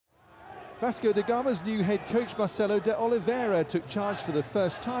Vasco da Gama's new head coach Marcelo de Oliveira took charge for the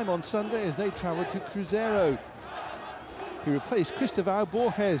first time on Sunday as they travelled to Cruzeiro. He replaced Cristovao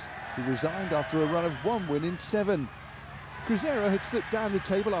Borges, who resigned after a run of 1 win in 7. Cruzeiro had slipped down the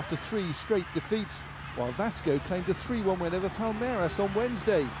table after 3 straight defeats, while Vasco claimed a 3-1 win over Palmeiras on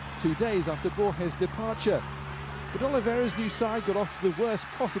Wednesday, 2 days after Borges' departure. But Oliveira's new side got off to the worst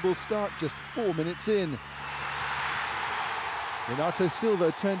possible start just 4 minutes in. Renato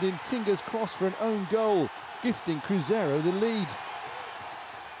Silva turned in Tinga's cross for an own goal, gifting Cruzeiro the lead.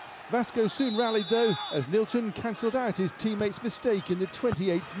 Vasco soon rallied though, as Nilton cancelled out his teammate's mistake in the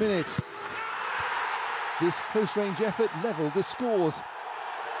 28th minute. This close-range effort levelled the scores.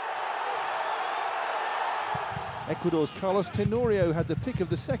 Ecuador's Carlos Tenorio had the pick of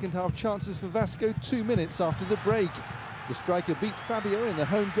the second-half chances for Vasco 2 minutes after the break. The striker beat Fabio in the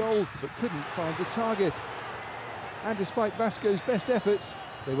home goal, but couldn't find the target. And despite Vasco's best efforts,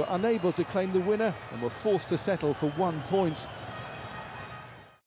 they were unable to claim the winner and were forced to settle for 1 point.